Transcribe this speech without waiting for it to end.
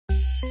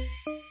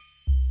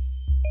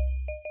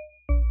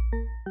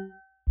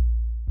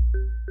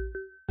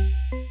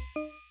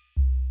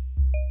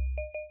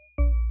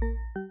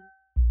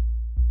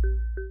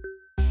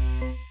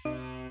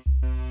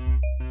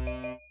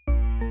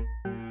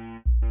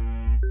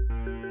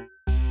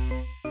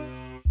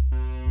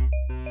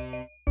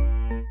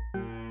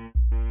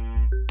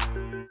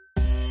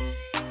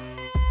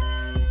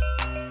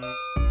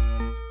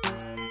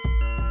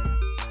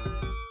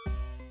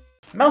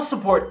Mouse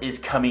support is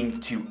coming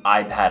to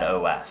iPad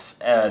OS.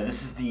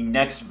 This is the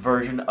next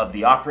version of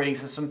the operating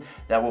system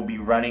that will be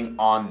running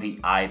on the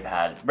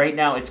iPad. Right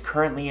now it's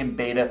currently in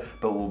beta,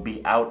 but will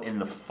be out in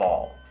the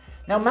fall.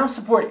 Now, mouse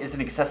support is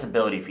an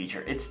accessibility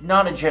feature. It's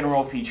not a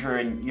general feature,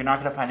 and you're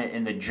not going to find it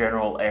in the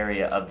general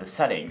area of the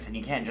settings, and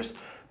you can't just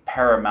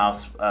pair a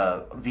mouse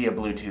via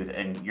Bluetooth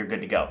and you're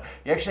good to go.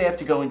 You actually have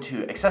to go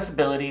into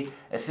Accessibility,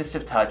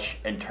 Assistive Touch,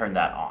 and turn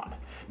that on.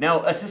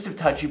 Now, Assistive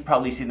Touch, you've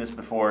probably seen this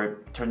before,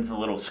 it turns the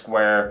little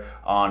square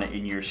on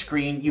in your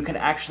screen. You can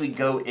actually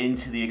go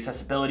into the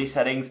accessibility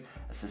settings,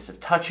 Assistive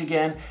Touch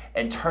again,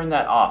 and turn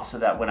that off so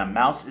that when a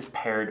mouse is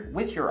paired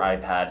with your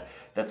iPad,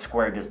 that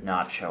square does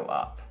not show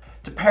up.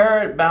 To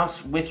pair a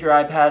mouse with your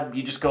iPad,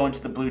 you just go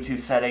into the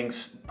Bluetooth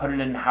settings, put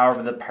it in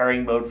however the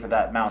pairing mode for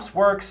that mouse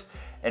works,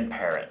 and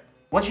pair it.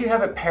 Once you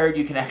have it paired,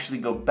 you can actually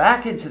go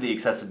back into the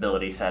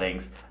accessibility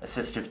settings,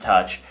 Assistive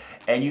Touch,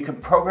 and you can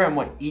program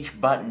what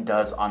each button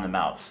does on the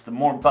mouse. The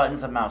more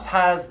buttons a mouse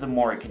has, the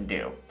more it can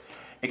do.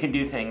 It can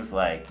do things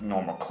like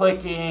normal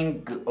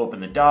clicking, open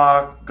the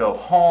dock, go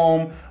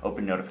home,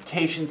 open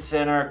notification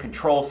center,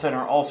 control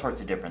center, all sorts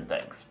of different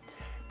things.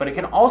 But it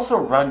can also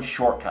run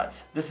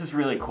shortcuts. This is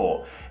really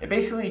cool. It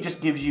basically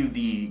just gives you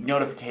the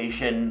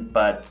notification,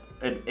 but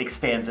it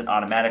expands it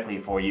automatically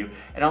for you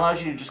and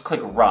allows you to just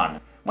click run.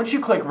 Once you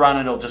click run,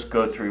 it'll just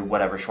go through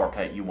whatever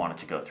shortcut you want it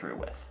to go through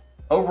with.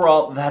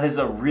 Overall, that is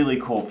a really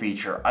cool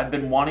feature. I've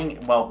been wanting,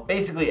 well,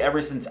 basically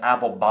ever since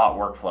Apple bought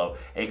Workflow,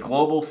 a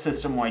global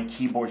system-wide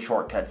keyboard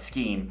shortcut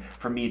scheme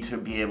for me to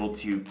be able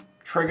to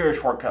trigger a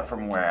shortcut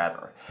from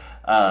wherever.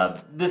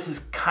 This is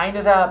kind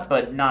of that,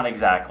 but not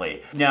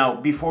exactly. Now,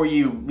 before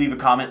you leave a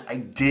comment, I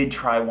did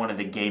try one of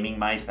the gaming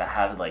mice that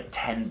had like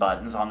 10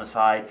 buttons on the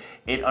side.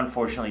 It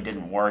unfortunately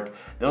didn't work.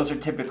 Those are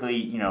typically,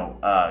 you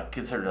know,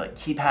 considered like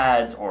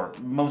keypads or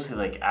mostly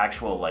like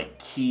actual like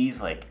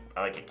keys, like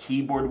a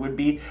keyboard would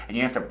be, and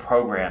you have to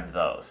program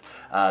those.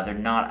 They're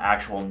not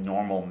actual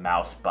normal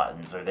mouse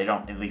buttons, or they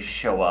don't at least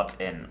show up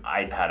in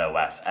iPad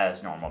OS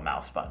as normal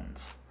mouse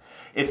buttons.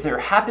 If there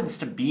happens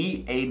to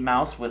be a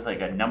mouse with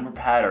like a number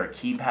pad or a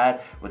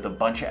keypad with a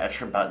bunch of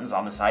extra buttons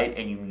on the side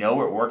and you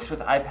know it works with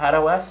iPad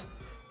OS,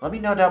 let me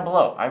know down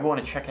below. I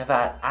want to check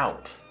that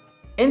out.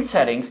 In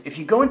settings, if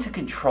you go into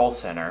Control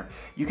Center,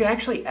 you can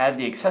actually add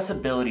the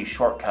accessibility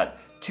shortcut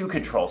to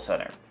Control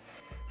Center.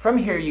 From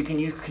here, you can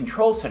use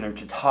Control Center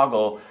to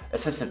toggle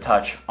Assistive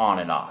Touch on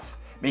and off,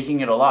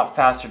 making it a lot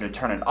faster to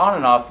turn it on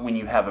and off when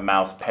you have a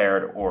mouse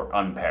paired or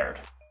unpaired.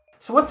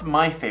 So what's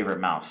my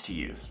favorite mouse to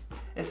use?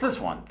 It's this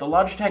one, the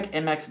Logitech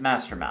MX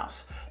Master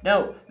Mouse.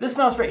 Now, this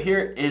mouse right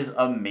here is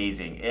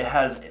amazing. It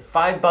has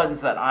 5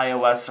 buttons that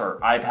iOS or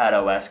iPad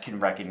OS can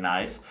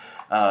recognize.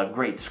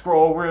 Great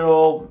scroll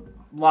wheel,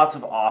 lots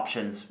of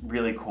options,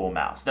 really cool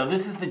mouse. Now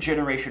this is the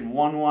Generation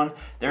 1 one.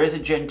 There is a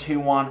Gen 2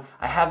 one.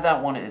 I have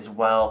that one as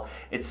well.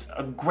 It's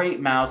a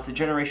great mouse. The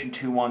Generation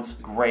 2 one's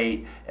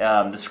great.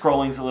 The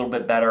scrolling's a little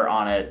bit better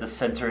on it. The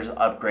sensor's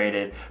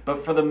upgraded.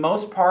 But for the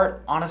most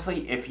part,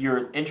 honestly, if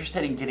you're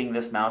interested in getting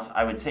this mouse,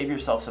 I would save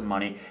yourself some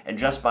money and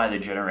just buy the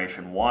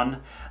Generation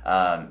 1.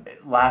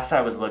 Last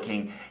I was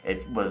looking,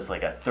 it was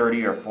like a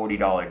 $30 or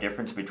 $40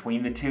 difference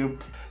between the two.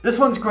 This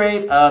one's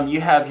great.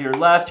 You have your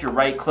left, your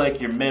right click,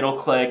 your middle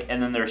click,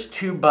 and then there's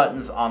 2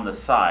 buttons on the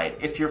side.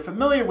 If you're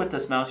familiar with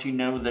this mouse, you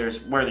know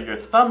there's where your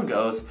thumb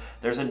goes,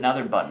 there's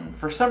another button.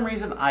 For some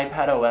reason,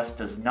 iPad OS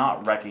does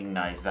not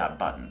recognize that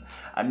button.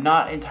 I'm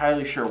not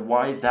entirely sure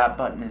why that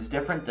button is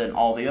different than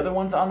all the other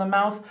ones on the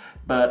mouse,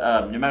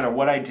 but no matter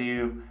what I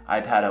do,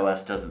 iPad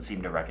OS doesn't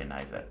seem to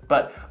recognize it.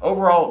 But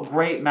overall,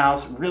 great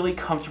mouse, really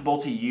comfortable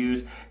to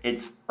use.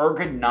 It's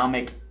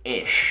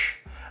ergonomic-ish.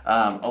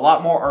 A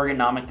lot more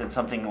ergonomic than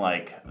something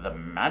like the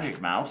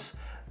Magic Mouse,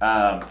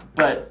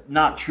 but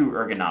not true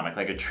ergonomic.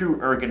 Like a true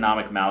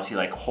ergonomic mouse, you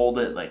like hold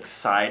it like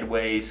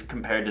sideways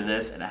compared to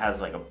this, and it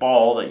has like a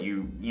ball that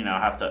you know,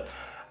 have to...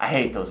 I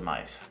hate those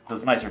mice.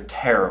 Those mice are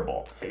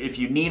terrible. If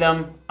you need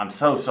them, I'm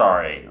so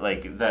sorry.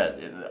 Like that,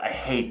 I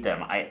hate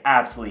them. I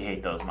absolutely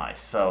hate those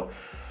mice. So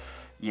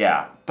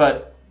yeah,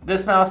 but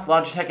this mouse,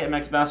 Logitech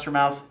MX Master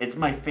Mouse, it's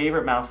my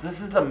favorite mouse.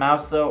 This is the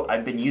mouse though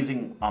I've been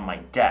using on my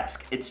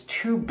desk. It's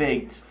too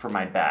big for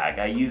my bag.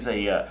 I use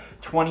a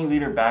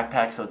 20-liter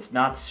backpack, so it's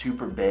not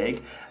super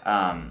big.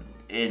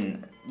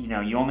 You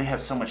know, you only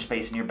have so much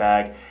space in your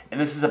bag, and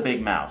this is a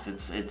big mouse.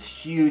 It's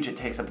huge. It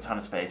takes up a ton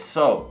of space.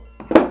 So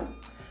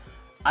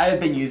I have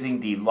been using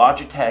the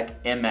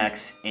Logitech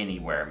MX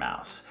Anywhere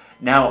mouse.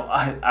 Now,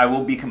 I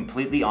will be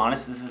completely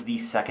honest, this is the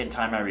second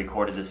time I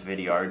recorded this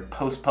video. I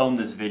postponed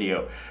this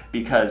video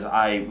because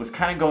I was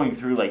kind of going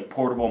through like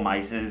portable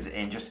mices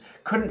and just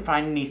couldn't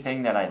find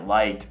anything that I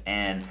liked,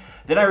 and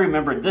then I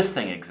remembered this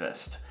thing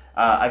exists.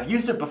 I've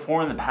used it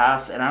before in the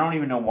past, and I don't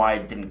even know why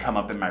it didn't come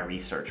up in my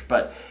research,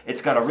 but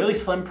it's got a really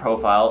slim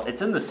profile.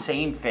 It's in the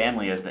same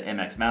family as the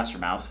MX Master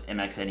Mouse,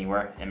 MX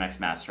Anywhere,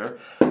 MX Master.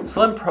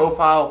 Slim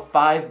profile,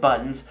 5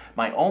 buttons.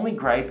 My only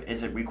gripe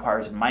is it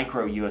requires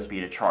micro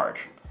USB to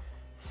charge.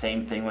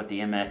 Same thing with the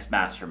MX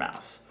Master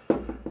Mouse.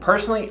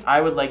 Personally,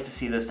 I would like to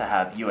see this to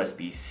have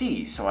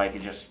USB-C, so I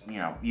could just,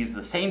 use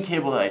the same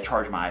cable that I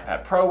charge my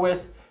iPad Pro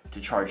with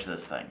to charge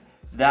this thing.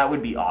 That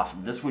would be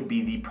awesome. This would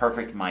be the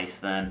perfect mice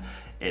then.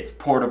 It's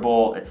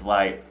portable, it's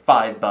light,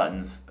 5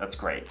 buttons, that's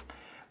great.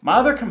 My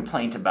other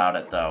complaint about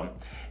it though,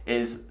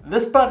 is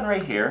this button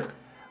right here,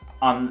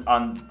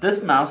 on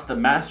this mouse, the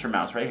master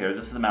mouse right here,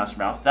 this is the master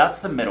mouse, that's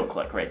the middle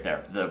click right there,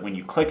 when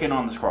you click in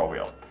on the scroll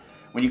wheel.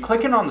 When you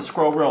click in on the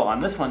scroll wheel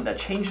on this one, that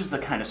changes the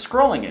kind of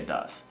scrolling it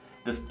does.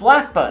 This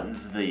black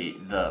button's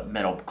the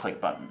middle click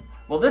button.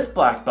 Well, this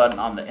black button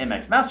on the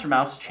MX Master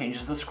Mouse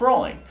changes the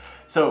scrolling.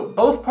 So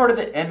both part of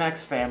the MX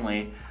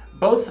family,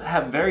 both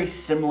have very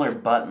similar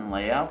button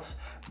layouts,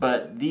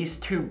 but these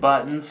two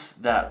buttons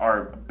that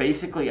are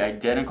basically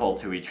identical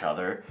to each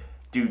other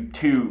do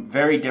two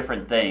very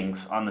different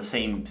things on the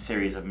same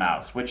series of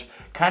mouse, which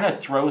kind of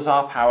throws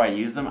off how I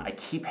use them. I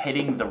keep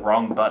hitting the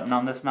wrong button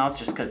on this mouse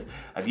just because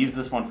I've used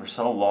this one for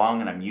so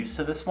long and I'm used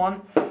to this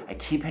one. I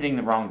keep hitting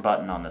the wrong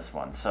button on this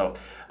one. So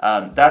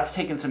that's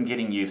taken some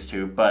getting used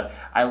to, but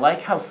I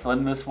like how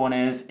slim this one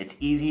is. It's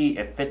easy,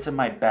 it fits in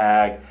my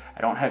bag.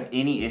 I don't have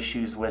any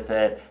issues with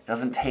it. It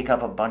doesn't take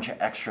up a bunch of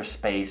extra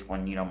space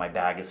when, my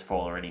bag is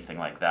full or anything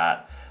like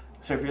that.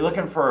 So if you're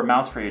looking for a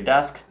mouse for your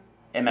desk,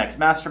 MX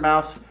Master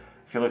Mouse.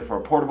 If you're looking for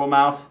a portable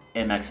mouse,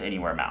 MX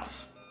Anywhere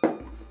mouse.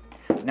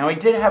 Now I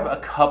did have a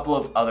couple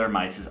of other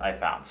mices I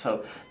found.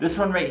 So this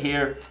one right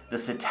here,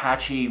 this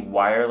Hitachi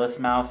wireless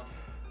mouse,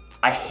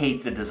 I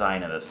hate the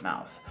design of this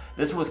mouse.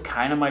 This was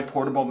kind of my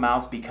portable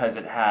mouse because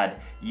it had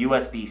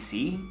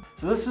USB-C.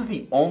 So this was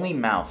the only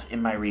mouse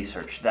in my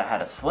research that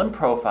had a slim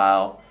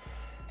profile,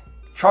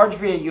 charged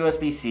via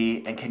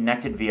USB-C, and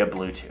connected via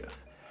Bluetooth.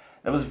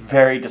 That was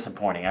very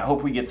disappointing. I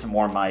hope we get some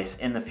more mice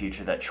in the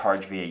future that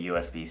charge via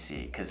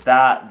USB-C, because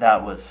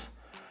that was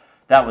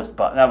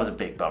a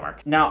big bummer.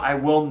 Now I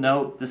will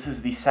note this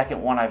is the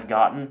second one I've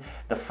gotten.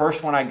 The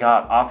first one I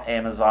got off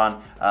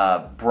Amazon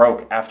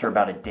broke after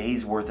about a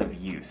day's worth of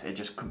use. It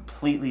just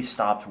completely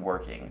stopped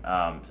working.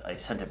 I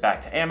sent it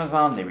back to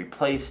Amazon. They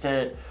replaced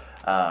it.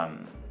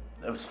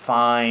 It was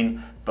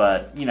fine,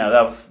 but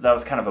that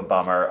was kind of a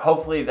bummer.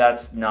 Hopefully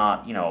that's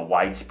not a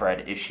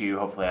widespread issue.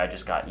 Hopefully I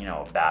just got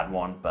a bad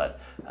one, but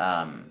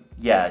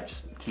yeah,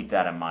 just keep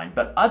that in mind.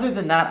 But other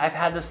than that, I've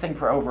had this thing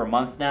for over a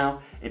month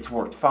now. It's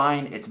worked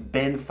fine. It's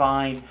been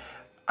fine.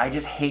 I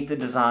just hate the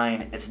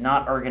design. It's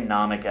not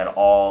ergonomic at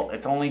all.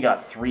 It's only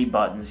got 3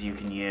 buttons you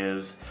can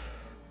use.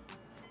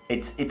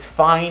 It's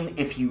fine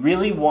if you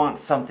really want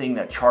something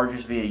that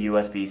charges via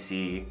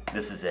USB-C.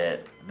 This is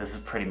it. This is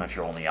pretty much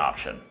your only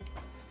option.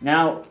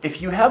 Now,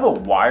 if you have a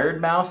wired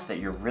mouse that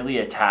you're really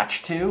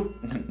attached to,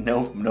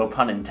 no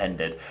pun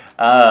intended,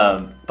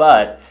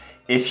 but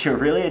if you're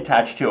really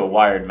attached to a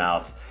wired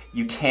mouse,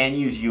 you can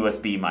use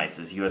USB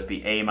mices,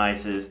 USB-A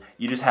mices.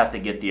 You just have to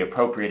get the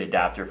appropriate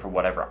adapter for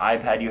whatever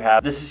iPad you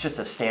have. This is just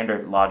a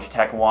standard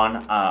Logitech one.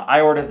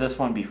 I ordered this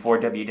one before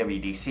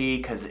WWDC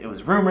because it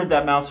was rumored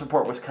that mouse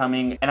support was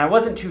coming, and I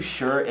wasn't too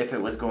sure if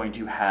it was going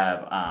to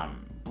have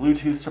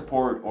Bluetooth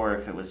support or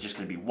if it was just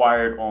going to be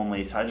wired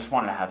only, so I just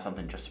wanted to have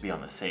something just to be on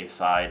the safe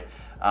side.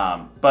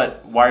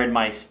 But wired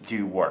mice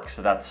do work,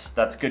 so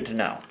that's good to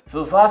know.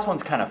 So this last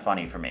one's kind of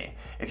funny for me.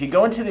 If you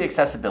go into the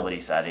accessibility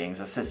settings,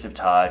 Assistive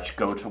Touch,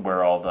 go to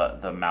where all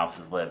the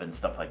mouses live and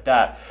stuff like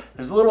that,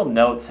 there's a little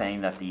note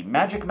saying that the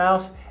Magic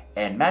Mouse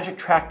and Magic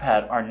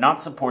Trackpad are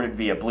not supported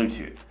via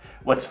Bluetooth.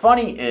 What's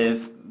funny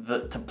is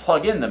to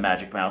plug in the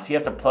Magic Mouse, you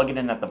have to plug it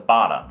in at the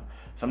bottom.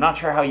 So I'm not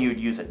sure how you would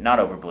use it not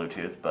over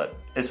Bluetooth, but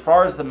as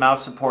far as the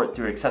mouse support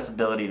through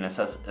accessibility and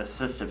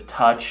assistive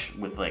touch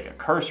with like a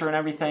cursor and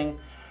everything,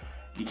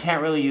 you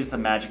can't really use the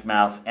Magic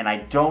Mouse, and I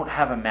don't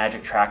have a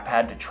Magic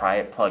Trackpad to try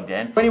it plugged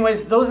in. But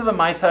anyways, those are the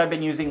mice that I've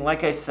been using.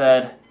 Like I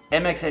said,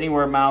 MX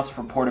Anywhere mouse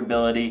for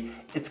portability.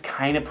 It's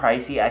kind of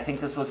pricey. I think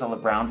this was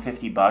around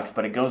 50 bucks,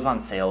 but it goes on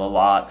sale a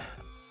lot.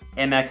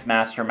 MX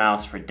Master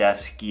Mouse for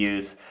desk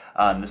use.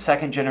 The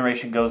second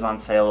generation goes on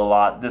sale a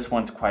lot. This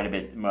one's quite a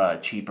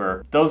bit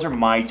cheaper. Those are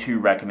my 2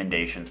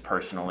 recommendations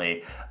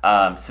personally.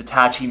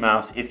 Hitachi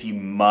mouse if you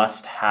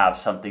must have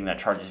something that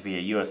charges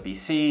via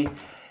USB-C.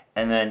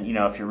 And then,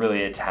 if you're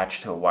really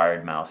attached to a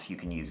wired mouse, you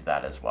can use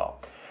that as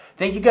well.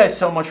 Thank you guys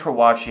so much for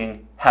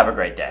watching. Have a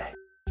great day.